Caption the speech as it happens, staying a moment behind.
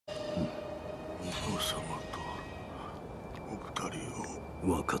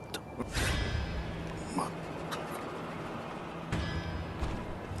わかった。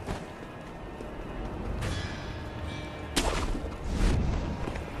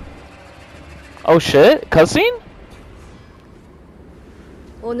Oh shit, cutscene?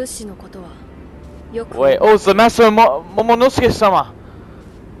 Wait, oh, it's the Master Momonosuke-sama.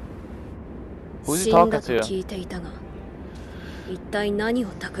 Who's he talking to?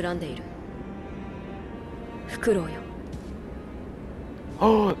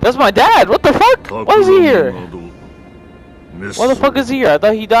 Oh, that's my dad! What the fuck? Why is he here? Why the fuck is he here? I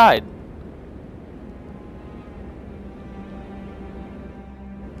thought he died.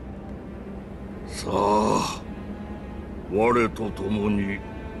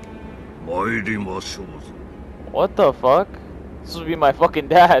 What the fuck? This would be my fucking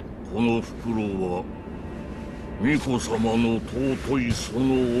dad.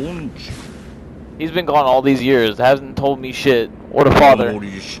 He's been gone all these years, hasn't told me shit. What a father.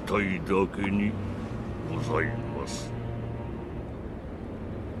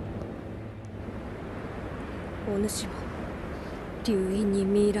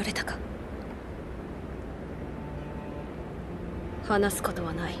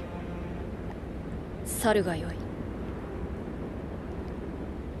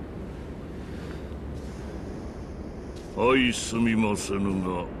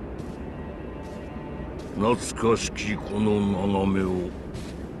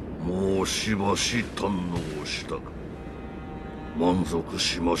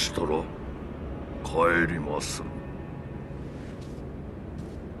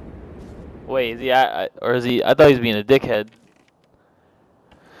 Wait, is he or is he? I thought he was being a dickhead.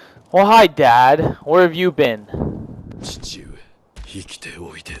 Well, hi, Dad. Where have you been?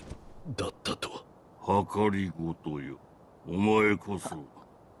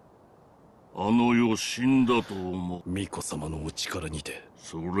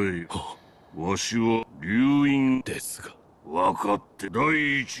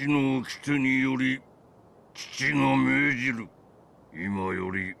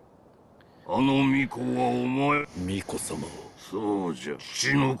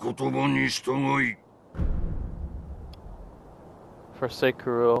 For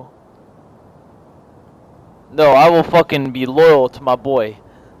Sekiro. No, I will fucking be loyal to my boy.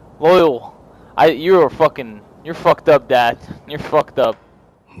 Loyal. You're fucked up, Dad. You're fucked up.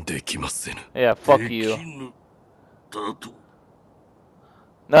 Yeah, fuck you.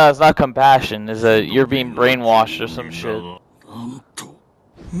 No, it's not compassion. It's that you're being brainwashed or some shit.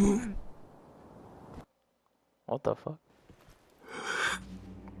 What the fuck?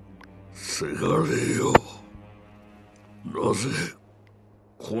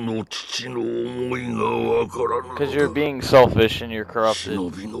 Because you're being selfish and you're corrupted.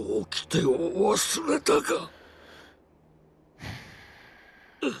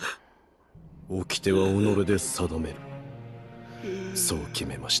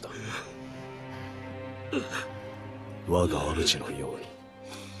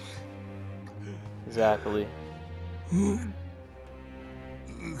 Exactly.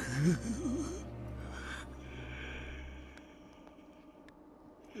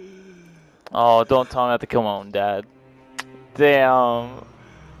 Oh, don't tell me I have to kill my own dad. Damn.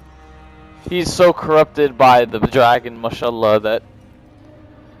 He's so corrupted by the dragon, mashallah, that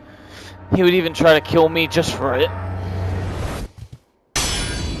he would even try to kill me just for it.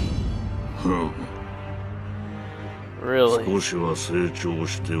 Really?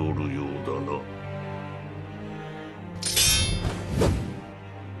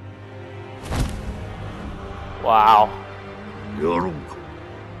 Wow.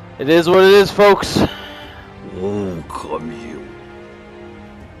 It is what it is, folks. I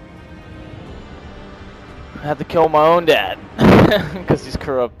have to kill my own dad because he's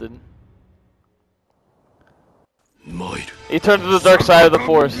corrupted. He turned to the dark side of the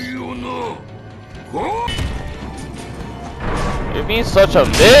force. You're being such a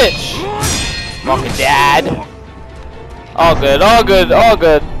bitch. Fucking dad. All good, all good, all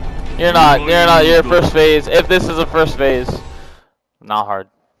good. You're not, you're first phase. If this is a first phase, not hard.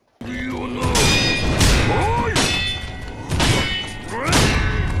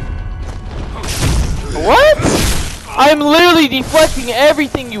 What? I'm literally deflecting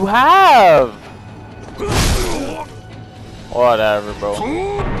everything you have. Whatever, bro.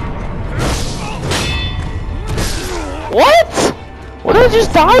 What? What did I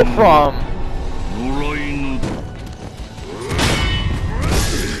just die from?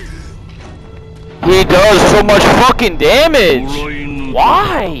 He does so much fucking damage.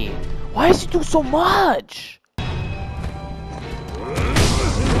 Why? Why does he do so much?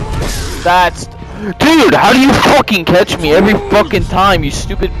 That's Dude, how do you fucking catch me every fucking time, you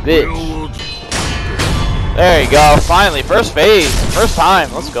stupid bitch? There you go, finally, first phase, first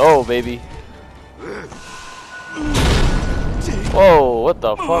time, let's go, baby. Whoa, what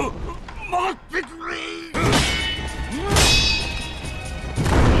the fuck?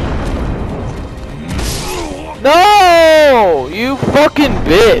 No! You fucking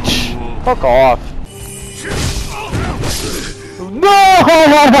bitch! Fuck off. No!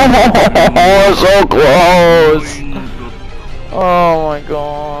 So close! Oh my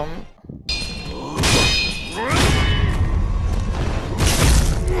god.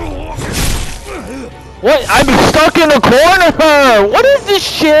 What? I'm stuck in a corner! What is this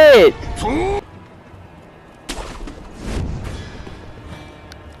shit?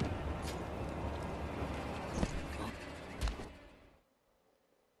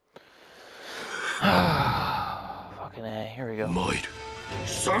 Fucking A, here we go.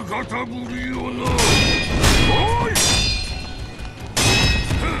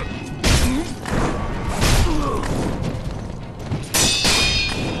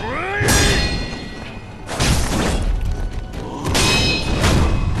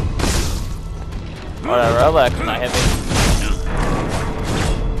 Whatever, I'll let him not hit me.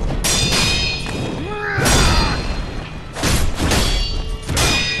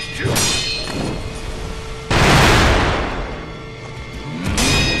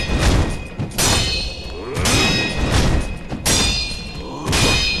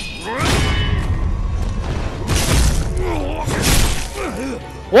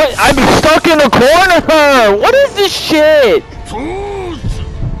 What? I'm stuck in a corner! What is this shit?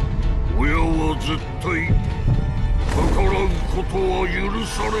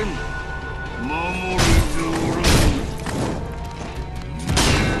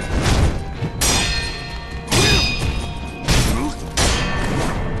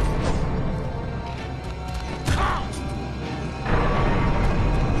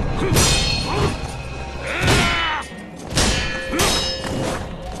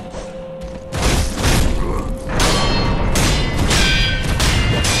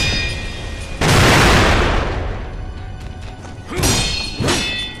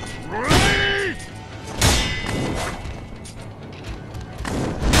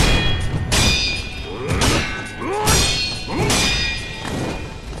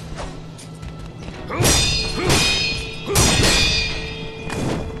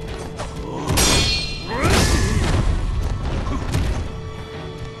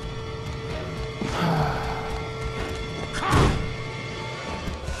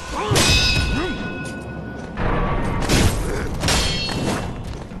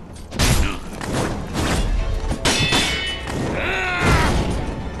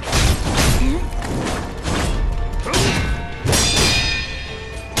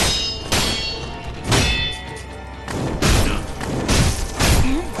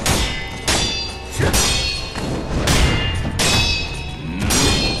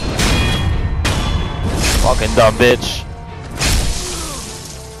 Fucking dumb bitch.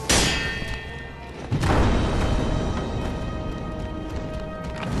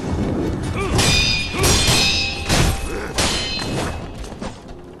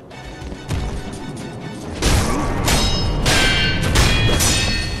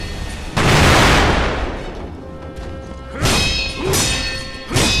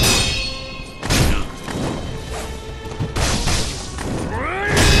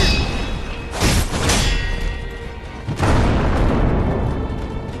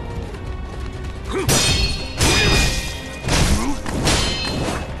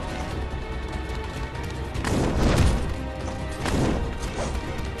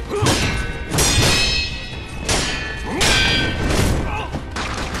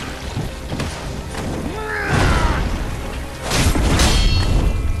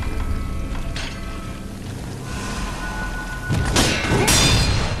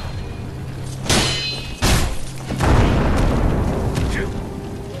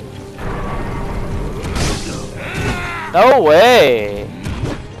 No way!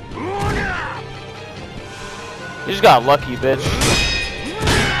 You just got lucky, bitch.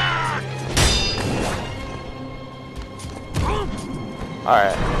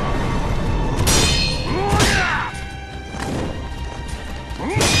 Alright.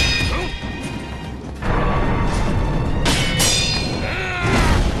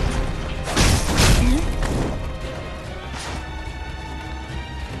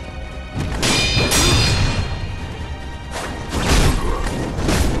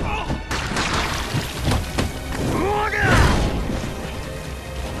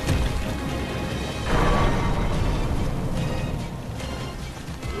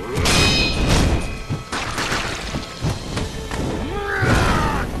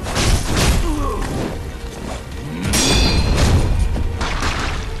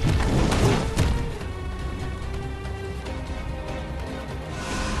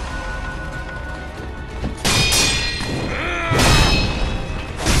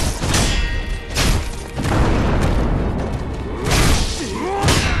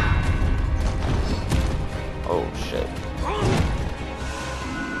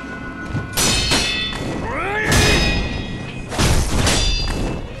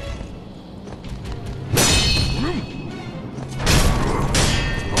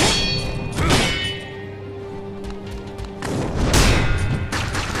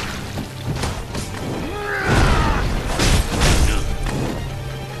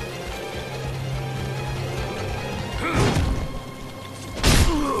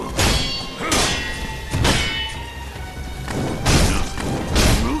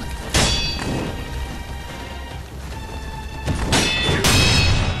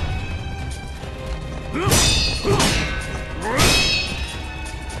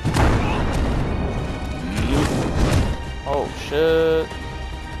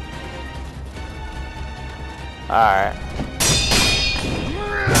 Alright.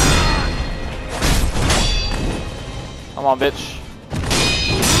 Come on, bitch.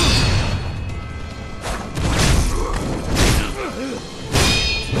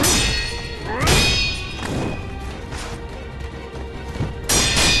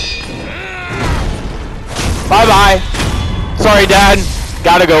 Bye-bye. Sorry, Dad.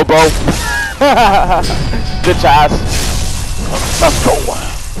 Gotta go, bro. Bitch ass. Let's go.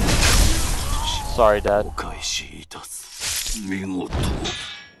 Sorry, Dad.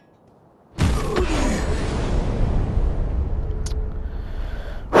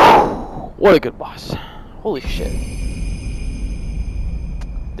 What a good boss. Holy shit.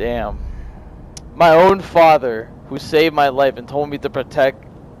 Damn. My own father, who saved my life and told me to protect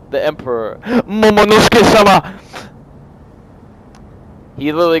the Emperor, Momonosuke-sama.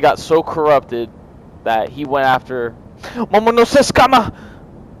 He literally got so corrupted that he went after Momonosuke-sama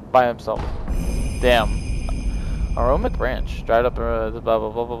by himself. Damn. Aromatic branch. Dried up blah blah blah blah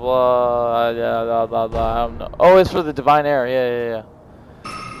blah blah blah blah. I don't know. Oh, it's for the divine air. Yeah.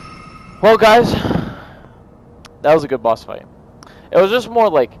 Well, guys, that was a good boss fight. It was just more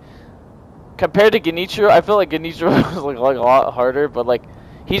like, compared to Genichiro, I feel like Genichiro was like a lot harder, but like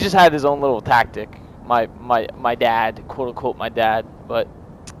he just had his own little tactic. My dad, quote unquote, my dad. But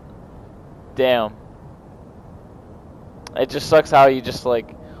damn, it just sucks how he just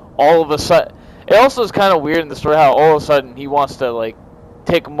like all of a sudden. It also is kind of weird in the story how all of a sudden he wants to like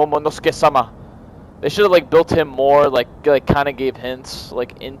take Momonosuke-sama. They should have like built him more, like kind of gave hints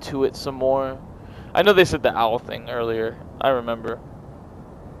like into it some more. I know they said the owl thing earlier. I remember.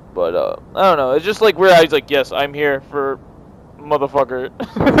 But I don't know. It's just like weird how he's like, yes, I'm here for motherfucker.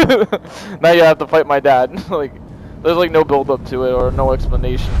 Now you have to fight my dad. Like there's like no build up to it or no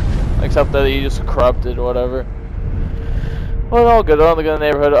explanation except that he just corrupted or whatever. Well, all good. All the good in the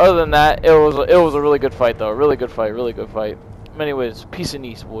neighborhood. Other than that, it was a really good fight though. Really good fight. Really good fight. Anyways, peace and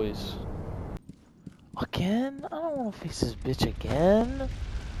ease, boys. Again? I don't want to face this bitch again.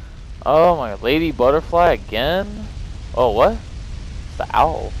 Oh my god, Lady Butterfly again? Oh, what? It's the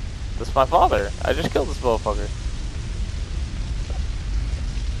owl. That's my father. I just killed this motherfucker.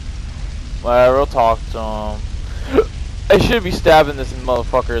 Whatever, we'll talk to him. I should be stabbing this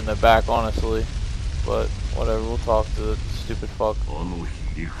motherfucker in the back, honestly. But, whatever, we'll talk to the stupid fuck.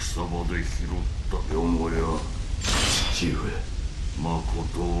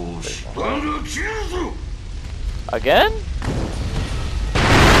 Again?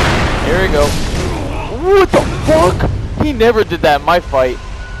 Here we go. What the fuck? He never did that in my fight.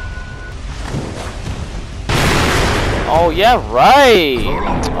 Oh yeah, right.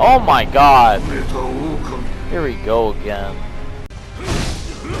 Oh my god. Here we go again.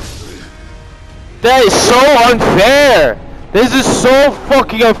 That is so unfair. This is so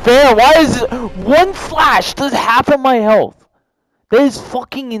fucking unfair. Why is it one flash does half of my health? That is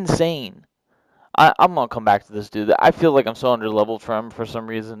fucking insane. I'm gonna come back to this dude. I feel like I'm so under-leveled for him for some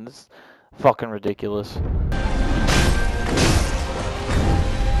reason. It's fucking ridiculous.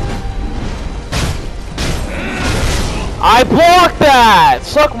 I blocked that!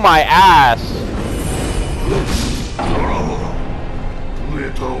 Suck my ass!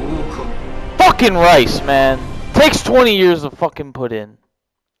 Fucking rice, man. Takes 20 years to fucking put in.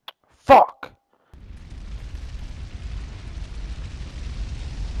 Fuck.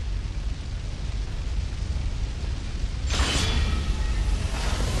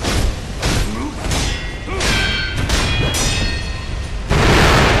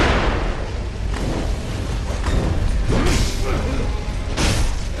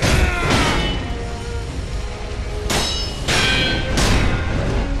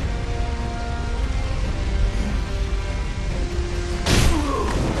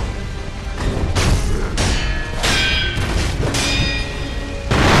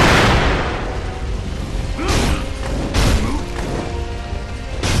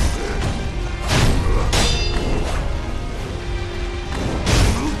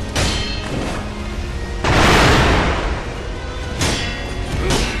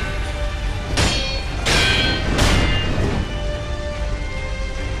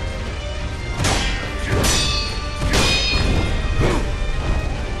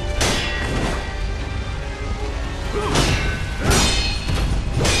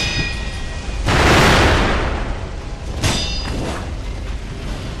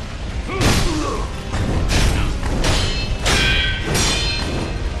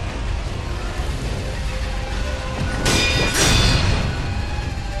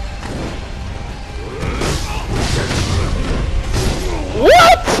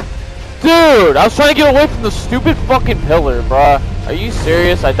 Dude, I was trying to get away from the stupid fucking pillar, bruh. Are you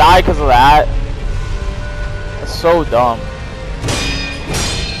serious? I died because of that? That's so dumb.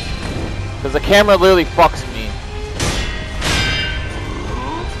 Because the camera literally fucks me.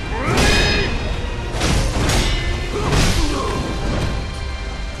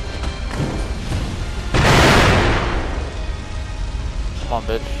 Come on,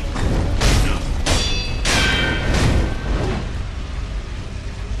 bitch.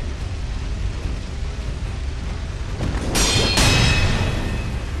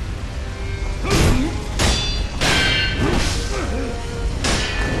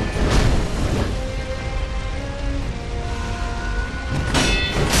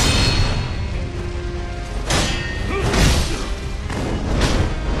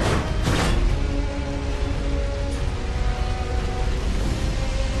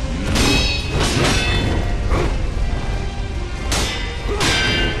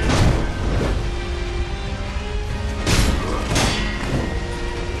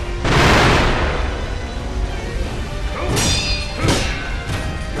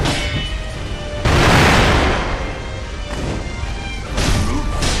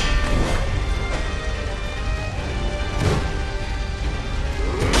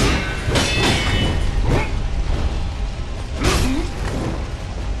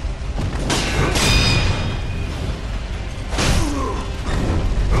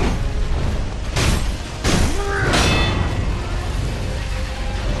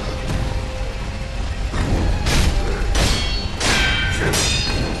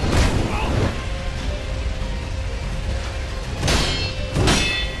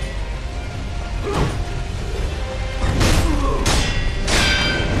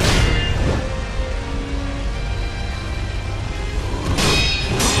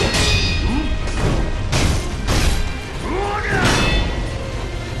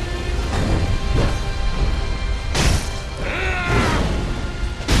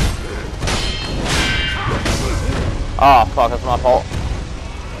 Oh, fuck, that's my fault.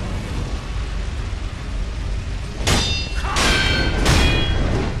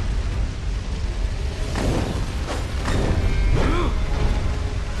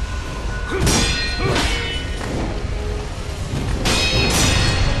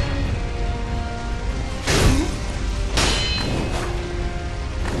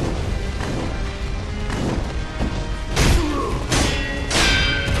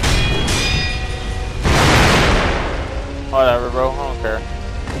 Whatever, bro. I don't care.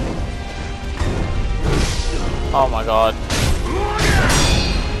 Oh my god.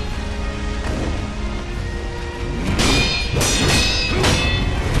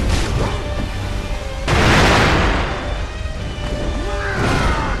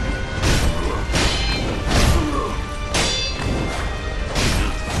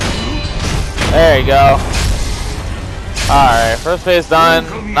 There you go. Alright, first phase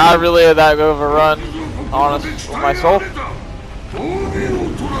done. Not really that good of a run, honest with myself.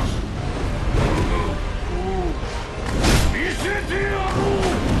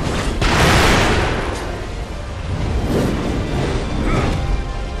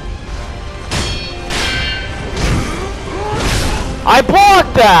 I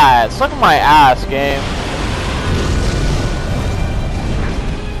blocked that! Suck my ass, game.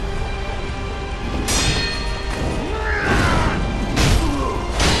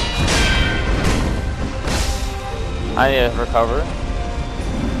 I need to recover.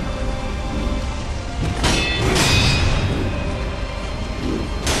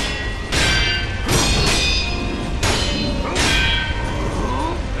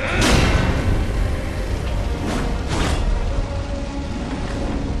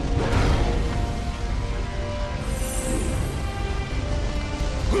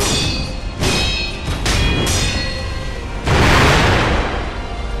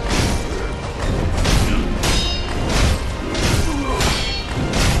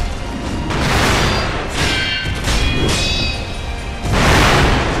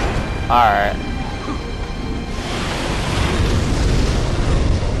 Alright.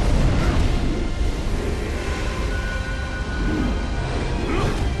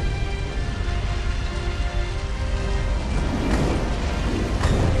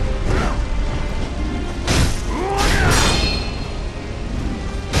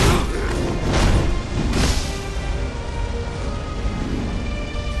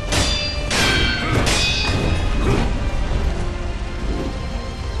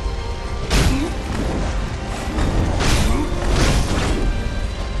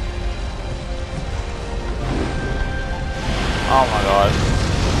 Oh my god.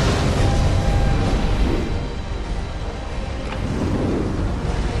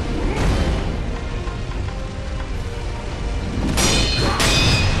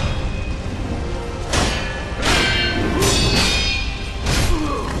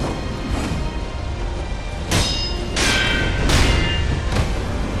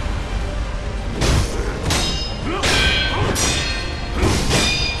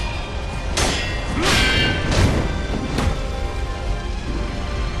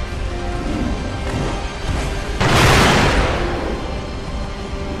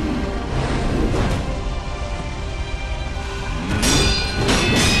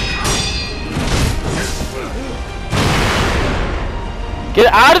 Get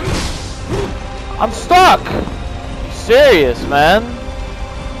out of... I'm stuck! You serious, man?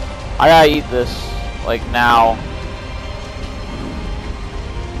 I gotta eat this, like, now.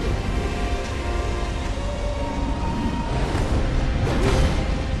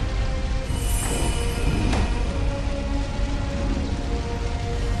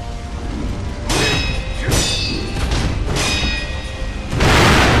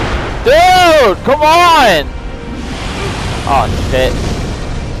 Dude, come on! Oh, shit.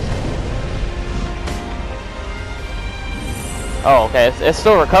 Oh, okay, it's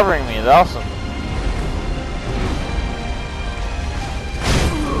still recovering me, that's awesome.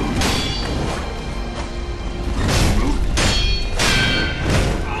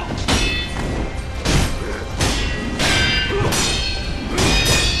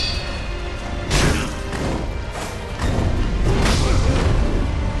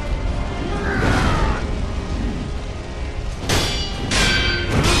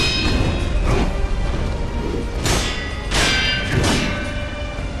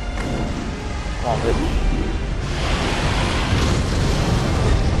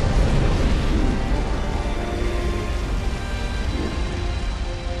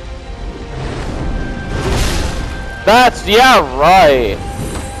 That's, yeah, right.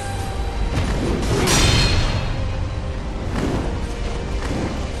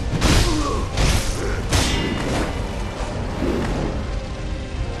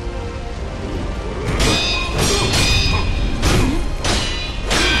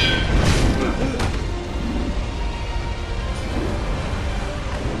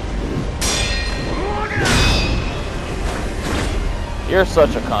 You're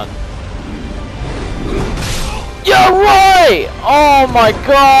such a cunt. You're right! Oh my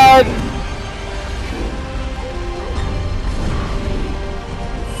god!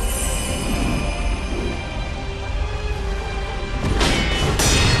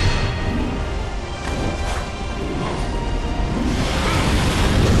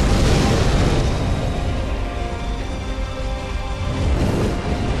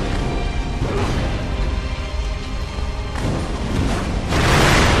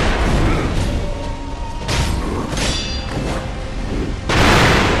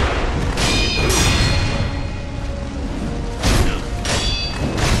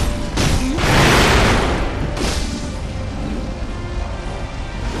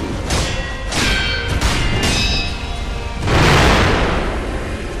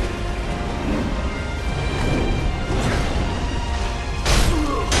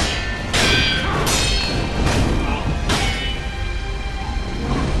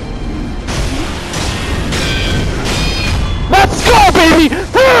 Baby!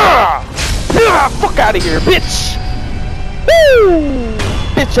 Fuck out of here, bitch! Woo!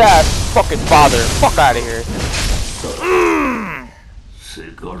 Bitch ass fucking father. Fuck out of here.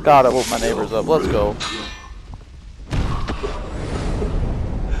 God, I woke my neighbors up. Let's go.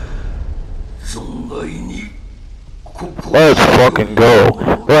 Let's fucking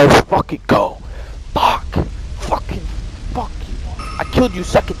go. Let's fucking go. Fuck. Fucking fuck you. I killed you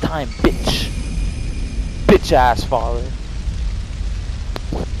second time, bitch. Bitch ass father.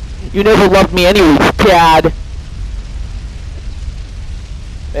 You never loved me anyways, Dad.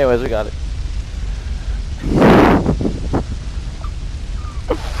 Anyways, we got it.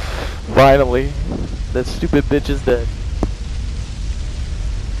 Finally, that stupid bitch is dead.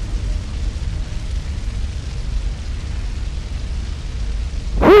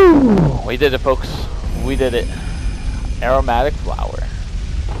 Woo! We did it, folks. We did it. Aromatic flower.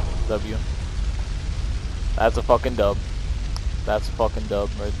 W. That's a fucking dub. That's a fucking dub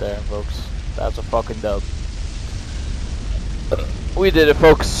right there, folks. That's a fucking dub. We did it,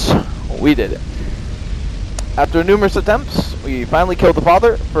 folks. We did it. After numerous attempts, we finally killed the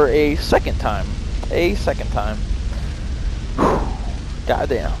father for a second time. A second time.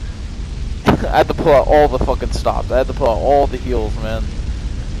 Goddamn. I had to pull out all the fucking stops. I had to pull out all the heals, man.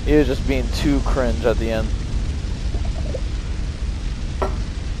 He was just being too cringe at the end.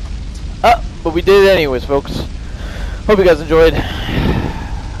 But we did it anyways, folks. Hope you guys enjoyed.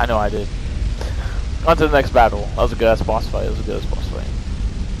 I know I did. On to the next battle. That was a good ass boss fight.